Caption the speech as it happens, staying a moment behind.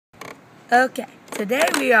Okay, today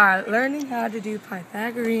we are learning how to do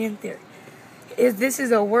Pythagorean Theorem. This is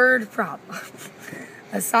a word problem.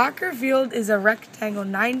 A soccer field is a rectangle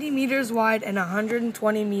 90 meters wide and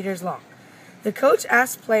 120 meters long. The coach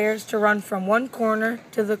asks players to run from one corner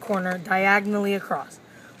to the corner diagonally across.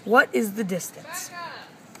 What is the distance?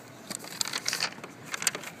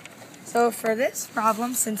 So for this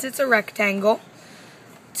problem, since it's a rectangle,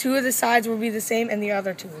 two of the sides will be the same and the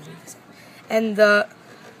other two will be the same. And the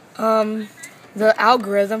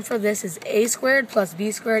algorithm for this is a squared plus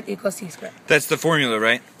b squared equals c squared. That's the formula,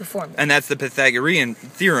 right? The formula. And that's the Pythagorean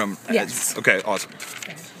Theorem. Yes. Okay, awesome.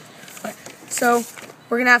 Okay. So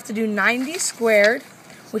we're going to have to do 90 squared,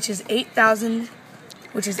 which is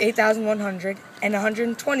 8,100, and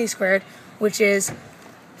 120 squared, which is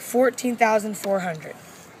 14,400.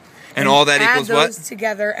 And all that equals what? Add those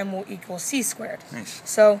together and will equal c squared. Nice.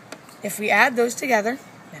 So if we add those together,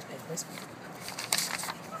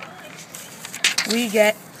 we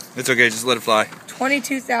get... It's okay, just let it fly.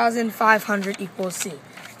 22,500 equals c.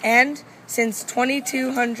 And since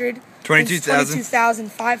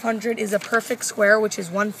 22,500 is a perfect square, which is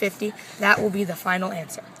 150, that will be the final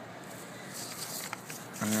answer.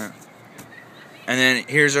 And then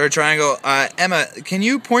here's our triangle. Emma, can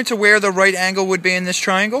you point to where the right angle would be in this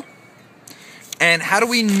triangle? And how do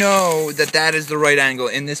we know that that is the right angle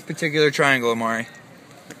in this particular triangle, Amari?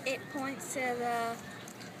 It points to the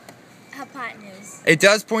hypotenuse. It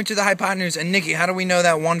does point to the hypotenuse. And Nikki, how do we know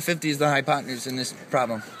that 150 is the hypotenuse in this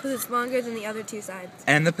problem? Because it's longer than the other two sides.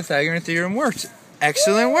 And the Pythagorean Theorem worked.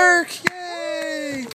 Excellent work!